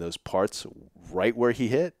up in those parts right where he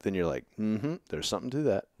hit. Then you're like, there's something to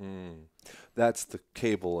that. That's the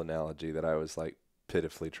cable analogy that I was like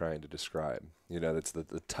pitifully trying to describe. You know, that's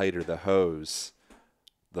the tighter the hose,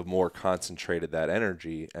 the more concentrated that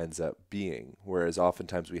energy ends up being. Whereas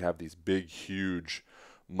oftentimes we have these big, huge,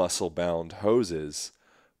 muscle-bound hoses,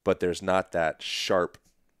 but there's not that sharp,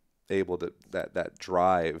 able to that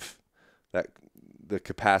drive, that the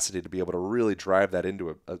capacity to be able to really drive that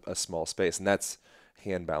into a small space, and that's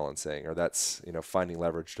hand balancing, or that's, you know, finding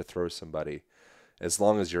leverage to throw somebody. As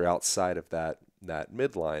long as you're outside of that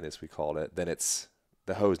midline, as we called it, then it's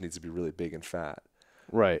the hose needs to be really big and fat.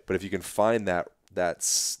 Right. But if you can find that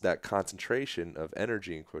concentration of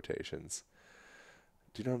energy in quotations,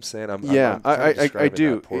 do you know what I'm saying? I'm I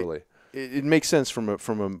do. That poorly. It makes sense from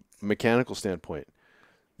a mechanical standpoint.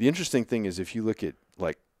 The interesting thing is if you look at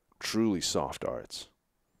like truly soft arts,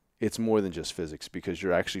 it's more than just physics because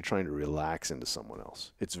you're actually trying to relax into someone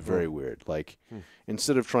else. It's very weird. Like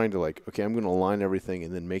instead of trying to like, okay, I'm going to align everything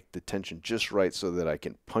and then make the tension just right so that I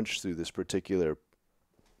can punch through this particular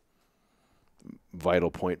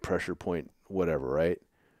vital point, pressure point, whatever, right?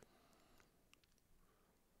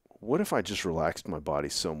 What if I just relaxed my body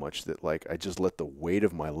so much that like I just let the weight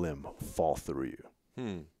of my limb fall through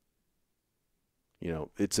you? You know,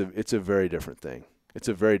 it's a very different thing. It's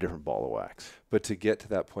a very different ball of wax. But to get to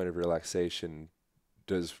that point of relaxation,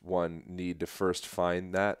 does one need to first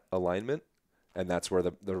find that alignment, and that's where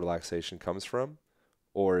the relaxation comes from?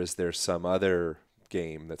 Or is there some other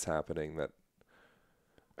game that's happening that...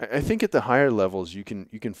 I think at the higher levels you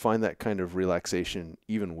can find that kind of relaxation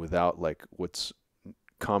even without like what's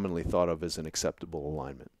commonly thought of as an acceptable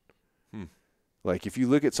alignment. Like if you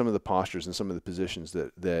look at some of the postures and some of the positions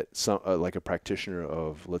that some like a practitioner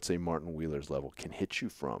of, let's say, Martin Wheeler's level can hit you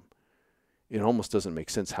from, it almost doesn't make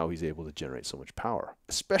sense how he's able to generate so much power,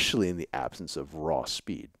 especially in the absence of raw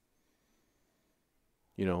speed.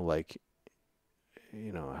 You know, like,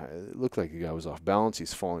 you know, it looked like the guy was off balance.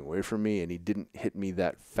 He's falling away from me, and he didn't hit me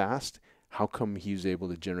that fast. How come he was able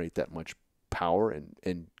to generate that much power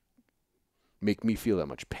and make me feel that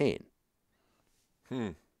much pain?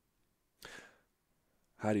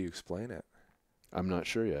 How do you explain it? I'm not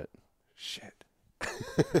sure yet. Shit.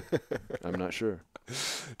 I'm not sure.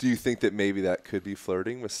 Do you think that maybe that could be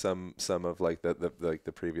flirting with some of like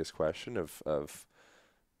the previous question of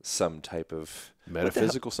some type of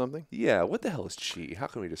metaphysical something? Yeah. What the hell is chi? How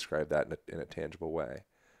can we describe that in a tangible way?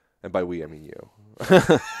 And by we, I mean you.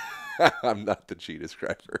 I'm not the chi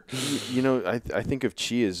describer. You know, I think of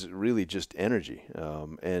chi as really just energy,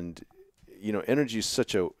 and you know, energy is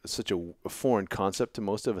such a foreign concept to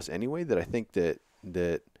most of us anyway, that I think that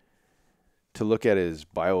to look at it as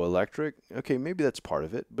bioelectric, okay, maybe that's part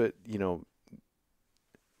of it, but you know,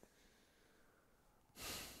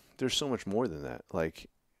 there's so much more than that. Like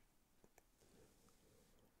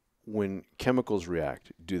when chemicals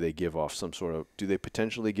react, do they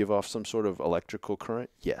potentially give off some sort of electrical current?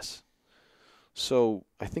 Yes. So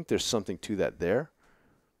I think there's something to that there.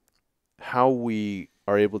 How we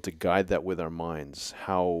are able to guide that with our minds,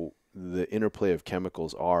 how the interplay of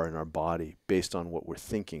chemicals are in our body based on what we're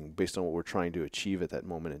thinking, based on what we're trying to achieve at that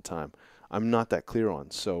moment in time, I'm not that clear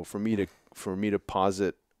on. So for me to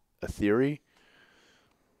posit a theory,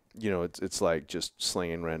 you know, it's like just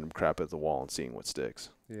slinging random crap at the wall and seeing what sticks.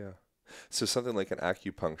 Yeah. So something like an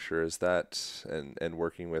acupuncture, is that, and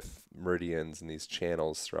working with meridians and these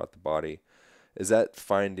channels throughout the body, is that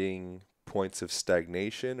finding points of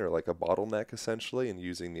stagnation or like a bottleneck essentially, and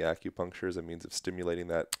using the acupuncture as a means of stimulating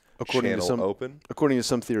that channel open? According to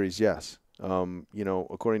some theories, yes. You know,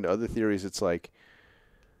 according to other theories, it's like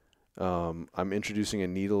I'm introducing a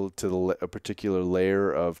needle to a particular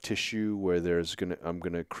layer of tissue where I'm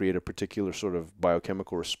gonna create a particular sort of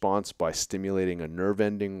biochemical response by stimulating a nerve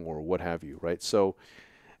ending or what have you, right? So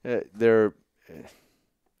the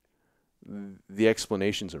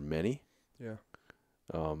explanations are many. Yeah.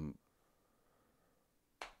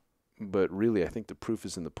 But really, I think the proof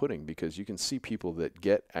is in the pudding, because you can see people that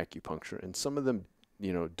get acupuncture, and some of them,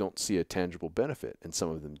 you know, don't see a tangible benefit, and some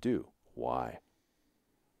of them do. Why?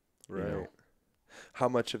 Right. You know? How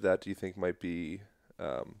much of that do you think might be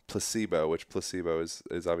placebo? Which placebo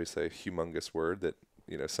is obviously a humongous word that,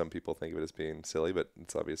 you know, some people think of it as being silly, but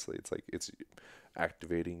it's obviously it's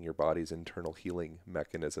activating your body's internal healing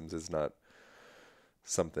mechanisms is not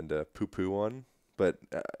something to poo-poo on. But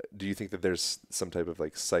do you think that there's some type of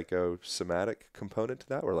like psychosomatic component to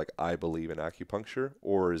that, or like I believe in acupuncture,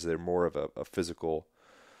 or is there more of a physical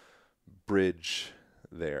bridge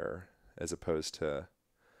there as opposed to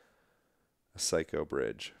a psycho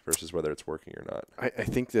bridge versus whether it's working or not? I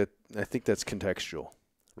think that's contextual.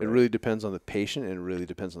 Right. It really depends on the patient, and it really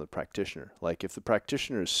depends on the practitioner. Like if the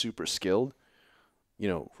practitioner is super skilled,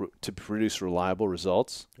 to produce reliable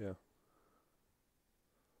results. Yeah.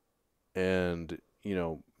 And,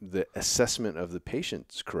 the assessment of the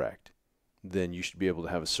patient's correct, then you should be able to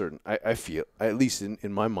have a certain, I feel, at least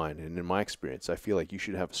in my mind and in my experience, I feel like you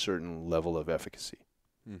should have a certain level of efficacy.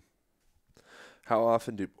 How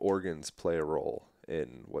often do organs play a role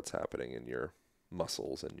in what's happening in your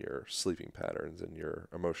muscles and your sleeping patterns and your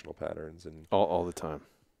emotional patterns? And all the time.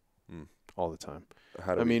 All the time.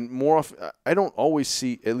 More often, I don't always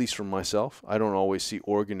see, at least from myself, I don't always see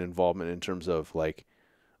organ involvement in terms of like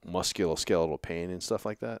musculoskeletal pain and stuff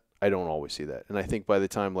like that. I don't always see that. And I think by the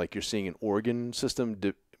time like you're seeing an organ system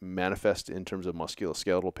manifest in terms of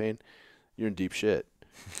musculoskeletal pain, you're in deep shit.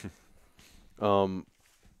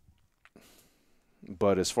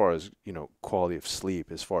 But as far as, quality of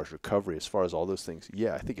sleep, as far as recovery, as far as all those things,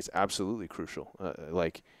 yeah, I think it's absolutely crucial.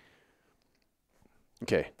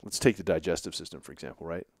 Okay, let's take the digestive system, for example,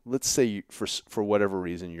 right? Let's say for whatever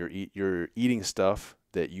reason you're eating stuff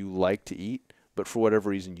that you like to eat, but for whatever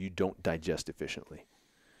reason you don't digest efficiently.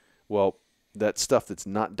 Well, that stuff that's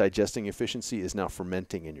not digesting efficiency is now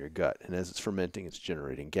fermenting in your gut, and as it's fermenting, it's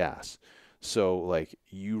generating gas. So like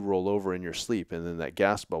you roll over in your sleep, and then that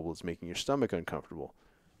gas bubble is making your stomach uncomfortable.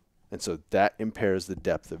 And so that impairs the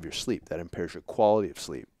depth of your sleep. That impairs your quality of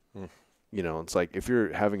sleep. It's like if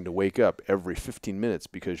you're having to wake up every 15 minutes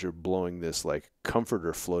because you're blowing this like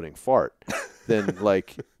comforter floating fart, then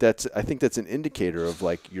like I think that's an indicator of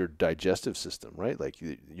like your digestive system, right? Like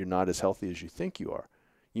you're not as healthy as you think you are.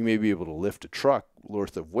 You may be able to lift a truck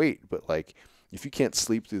worth of weight, but like if you can't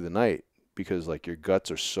sleep through the night because like your guts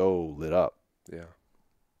are so lit up,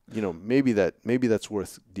 maybe that's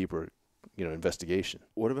worth deeper, investigation.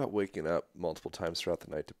 What about waking up multiple times throughout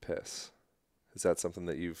the night to piss? Is that something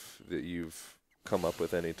that you've come up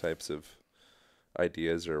with any types of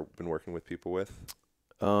ideas or been working with people with?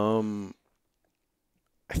 I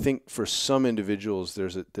think for some individuals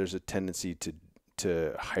there's a tendency to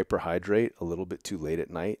hyperhydrate a little bit too late at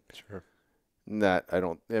night. Sure.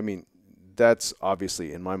 That's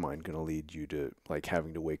obviously in my mind going to lead you to like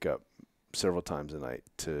having to wake up several times a night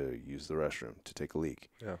to use the restroom, to take a leak.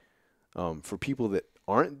 Yeah. For people that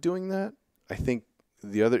aren't doing that, I think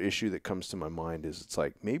the other issue that comes to my mind is it's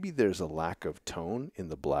like maybe there's a lack of tone in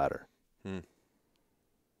the bladder.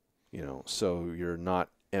 So you're not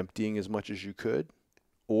emptying as much as you could.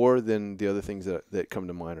 Or then the other things that come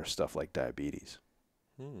to mind are stuff like diabetes.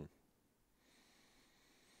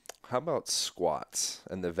 How about squats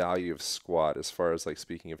and the value of squat as far as like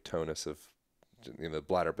speaking of tonus of the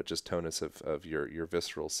bladder, but just tonus of your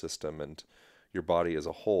visceral system and your body as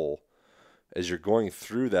a whole? As you're going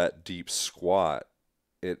through that deep squat,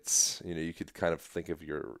 it's, you could kind of think of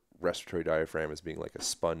your respiratory diaphragm as being like a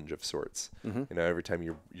sponge of sorts. Every time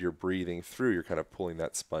you're breathing through, you're kind of pulling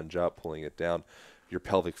that sponge up, pulling it down. Your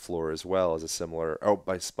pelvic floor as well is a similar,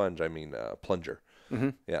 by sponge, I mean plunger.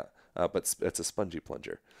 Yeah. But it's a spongy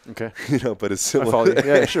plunger. Okay. But it's similar. I follow you.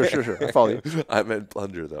 Yeah, sure. I follow you. I meant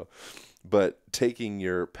plunger though. But taking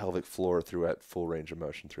your pelvic floor through at full range of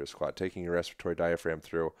motion through a squat, taking your respiratory diaphragm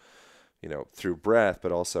through, through breath,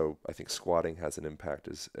 but also I think squatting has an impact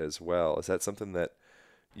as well. Is that something that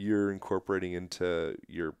you're incorporating into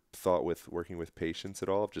your thought with working with patients at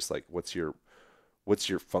all? Just like what's your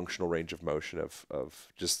functional range of motion of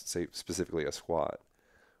just say specifically a squat?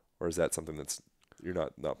 Or is that something that's you're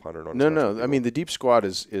not pondering on? No. I mean, the deep squat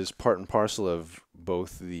is part and parcel of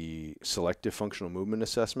both the selective functional movement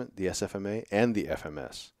assessment, the SFMA, and the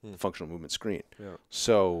FMS, functional movement screen. Yeah.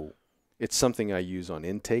 So it's something I use on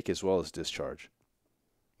intake as well as discharge.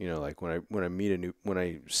 Like when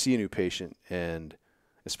I see a new patient, and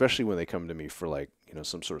especially when they come to me for like,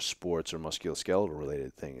 some sort of sports or musculoskeletal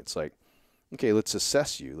related thing, it's like, okay, let's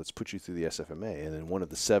assess you. Let's put you through the SFMA. And then one of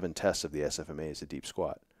the 7 tests of the SFMA is a deep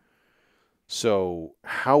squat. So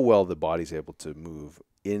how well the body's able to move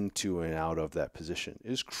into and out of that position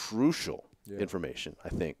is crucial information, I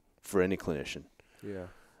think, for any clinician. Yeah.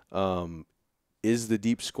 Is the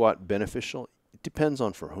deep squat beneficial? It depends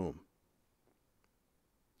on for whom.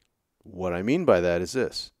 What I mean by that is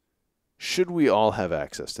this. Should we all have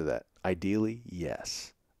access to that? Ideally,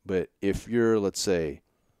 yes. But if you're, let's say,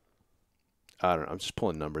 I don't know, I'm just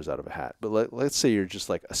pulling numbers out of a hat, but let's say you're just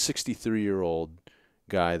like a 63-year-old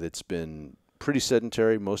guy that's been pretty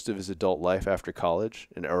sedentary most of his adult life after college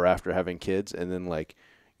or after having kids, and then like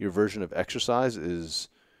your version of exercise is,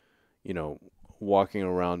 walking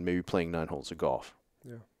around maybe playing 9 holes of golf.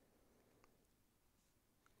 Yeah.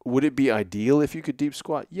 would it be ideal if you could deep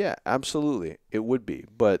squat? Yeah, absolutely. It would be.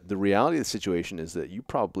 But the reality of the situation is that you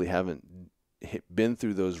probably haven't been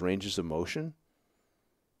through those ranges of motion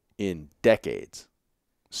in decades.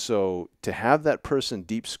 So to have that person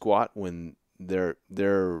deep squat when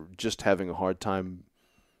they're just having a hard time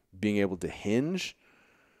being able to hinge,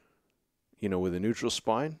 with a neutral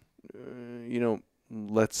spine,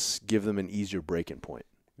 let's give them an easier breaking point.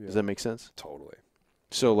 Yeah. Does that make sense? Totally.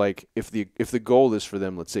 So like if the goal is for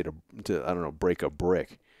them, let's say to I don't know, break a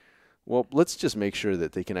brick, well, let's just make sure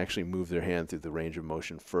that they can actually move their hand through the range of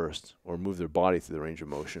motion first, or move their body through the range of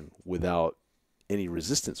motion without any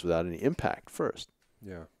resistance, without any impact first.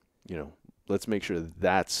 Yeah. Let's make sure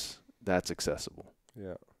that's accessible.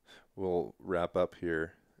 Yeah. We'll wrap up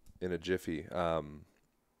here in a jiffy.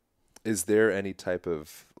 Is there any type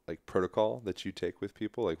of like protocol that you take with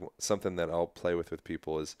people? Like something that I'll play with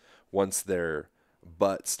people is once their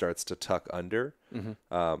butt starts to tuck under,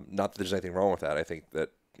 not that there's anything wrong with that. I think that,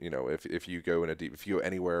 if you go if you go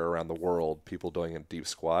anywhere around the world, people doing a deep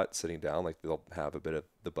squat, sitting down, like they'll have a bit of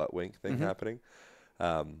the butt wink thing happening.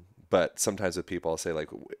 But sometimes with people, I'll say like,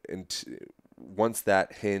 once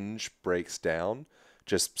that hinge breaks down,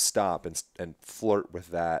 just stop and flirt with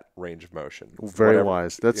that range of motion. Very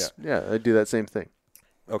wise. I do that same thing.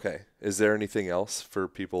 Okay. Is there anything else for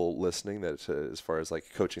people listening that as far as like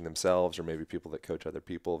coaching themselves, or maybe people that coach other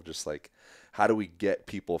people, just like how do we get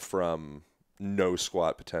people from no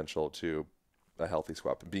squat potential to a healthy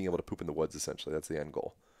squat, but being able to poop in the woods, essentially? That's the end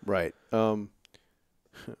goal. Right.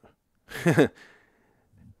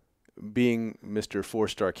 Being Mr.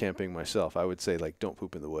 4-star camping myself, I would say like don't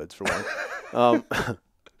poop in the woods for one.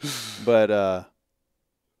 But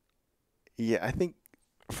I think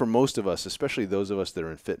for most of us, especially those of us that are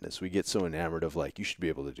in fitness, we get so enamored of like, you should be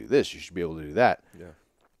able to do this, you should be able to do that. Yeah.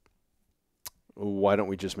 Why don't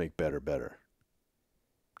we just make better?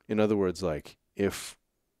 In other words, like if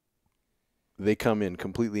they come in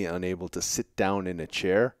completely unable to sit down in a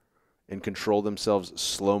chair and control themselves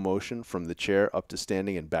slow motion from the chair up to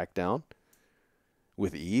standing and back down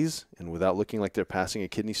with ease and without looking like they're passing a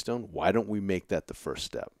kidney stone, why don't we make that the first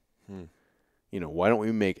step? Why don't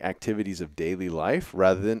we make activities of daily life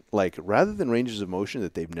rather than ranges of motion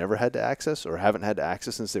that they've never had to access or haven't had to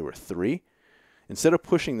access since they were 3, instead of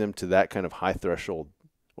pushing them to that kind of high threshold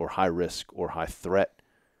or high risk or high threat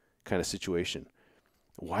kind of situation,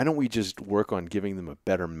 why don't we just work on giving them a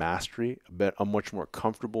better mastery, a much more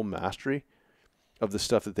comfortable mastery of the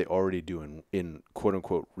stuff that they already do in quote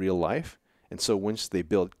unquote real life? And so once they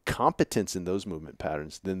build competence in those movement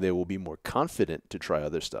patterns, then they will be more confident to try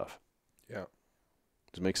other stuff. Yeah.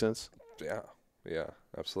 Does it make sense? Yeah,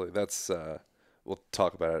 absolutely. That's, we'll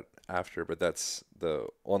talk about it after, but that's the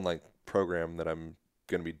online program that I'm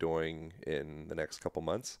going to be doing in the next couple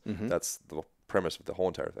months. That's the premise of the whole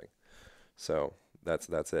entire thing. So that's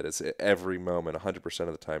it. It's every moment, 100%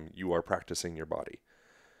 of the time, you are practicing your body.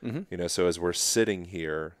 So as we're sitting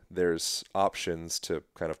here, there's options to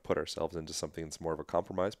kind of put ourselves into something that's more of a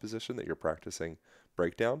compromised position that you're practicing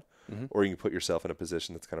breakdown, or you can put yourself in a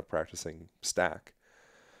position that's kind of practicing stack.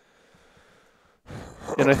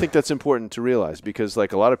 And I think that's important to realize, because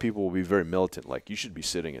like a lot of people will be very militant, like you should be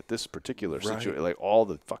sitting at this particular situation, like all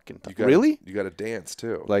the fucking time. Really? You got to dance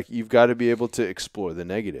too. Like you've got to be able to explore the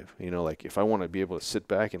negative. Like if I want to be able to sit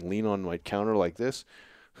back and lean on my counter like this,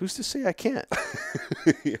 who's to say I can't?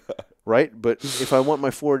 Yeah. Right? But if I want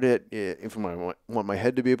my forehead, if I want my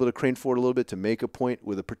head to be able to crane forward a little bit to make a point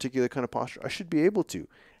with a particular kind of posture, I should be able to.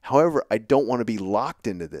 However, I don't want to be locked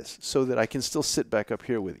into this, so that I can still sit back up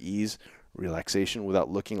here with ease, relaxation, without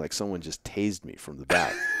looking like someone just tased me from the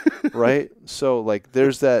back. Right? So like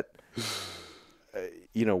there's that,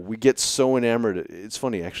 we get so enamored. It's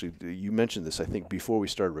funny, actually, you mentioned this, I think, before we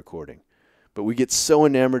started recording, but we get so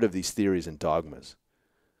enamored of these theories and dogmas.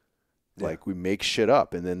 Like we make shit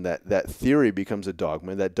up, and then that theory becomes a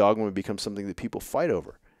dogma. That dogma becomes something that people fight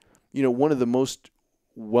over. One of the most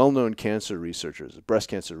well-known cancer researchers, breast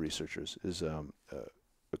cancer researchers, is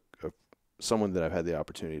someone that I've had the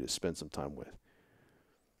opportunity to spend some time with.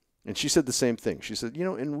 And she said the same thing. She said,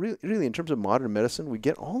 really, in terms of modern medicine, we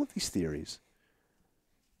get all of these theories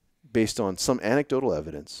based on some anecdotal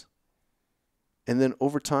evidence. And then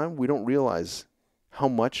over time, we don't realize how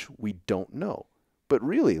much we don't know. But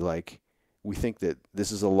really, like, we think that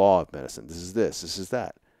this is a law of medicine. This is this is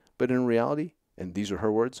that. But in reality, and these are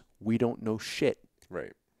her words, we don't know shit.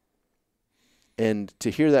 Right. And to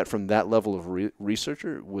hear that from that level of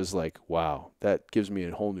researcher was like, wow, that gives me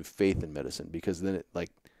a whole new faith in medicine. Because then it, like,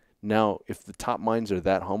 now if the top minds are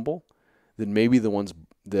that humble, then maybe the ones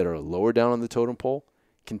that are lower down on the totem pole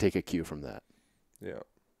can take a cue from that. Yeah.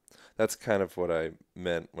 that's kind of what I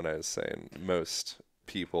meant when I was saying most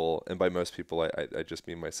people, and by most people I just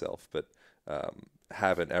mean myself, but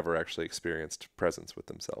haven't ever actually experienced presence with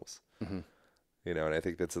themselves. Mm-hmm. You know, and I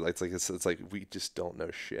think it's like we just don't know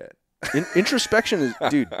shit. Introspection is,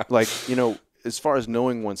 dude, like, you know, as far as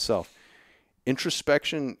knowing oneself,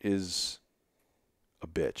 introspection is a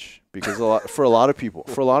bitch, because for a lot of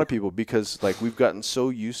people, because like we've gotten so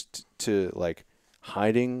used to like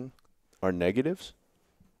hiding our negatives,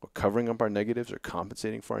 or covering up our negatives, or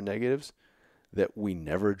compensating for our negatives, that we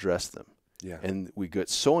never address them. Yeah. And we get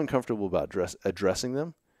so uncomfortable about addressing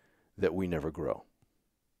them that we never grow.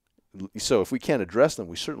 So if we can't address them,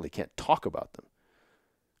 we certainly can't talk about them,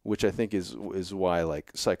 which I think is why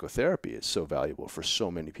like psychotherapy is so valuable for so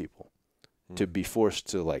many people. To be forced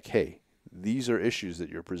to like, hey, these are issues that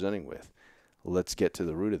you're presenting with. Let's get to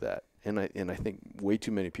the root of that. And I think way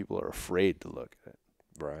too many people are afraid to look at it.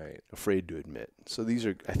 Right. Afraid to admit. So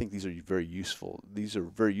I think these are very useful. These are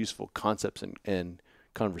very useful concepts and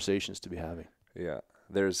conversations to be having. Yeah.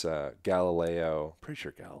 There's Galileo. Pretty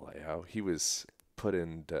sure Galileo. He was put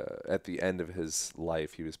into, at the end of his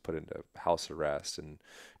life, he was put into house arrest, and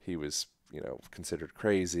he was, you know, considered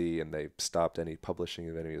crazy, and they stopped any publishing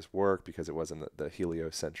of any of his work because it wasn't the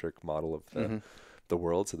heliocentric model of the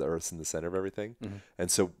world, so the Earth's in the center of everything. Mm-hmm.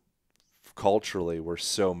 And so culturally, we're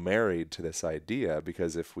so married to this idea,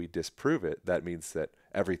 because if we disprove it, that means that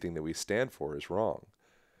everything that we stand for is wrong.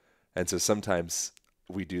 And so sometimes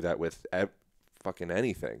we do that with fucking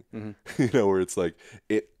anything, you know, where it's like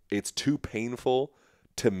it's too painful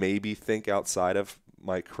to maybe think outside of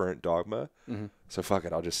my current dogma. So fuck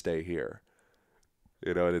it, I'll just stay here.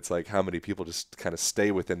 You know, and it's like, how many people just kind of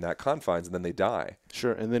stay within that confines and then they die?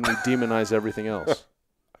 Sure, and then we demonize everything else.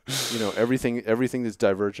 You know, everything that's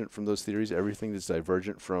divergent from those theories, everything that's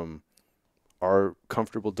divergent from our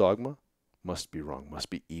comfortable dogma must be wrong, must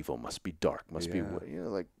be evil, must be dark, must be, you know,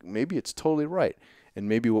 like maybe it's totally right. And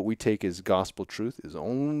maybe what we take as gospel truth is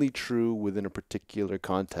only true within a particular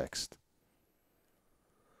context.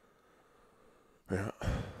 Yeah.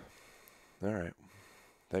 All right.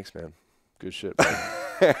 Thanks, man. Good shit, bro.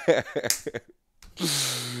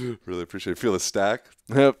 Really appreciate it. Feel the stack?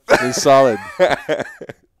 Yep. It's solid. All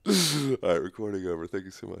right, recording over. Thank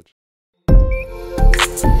you so much.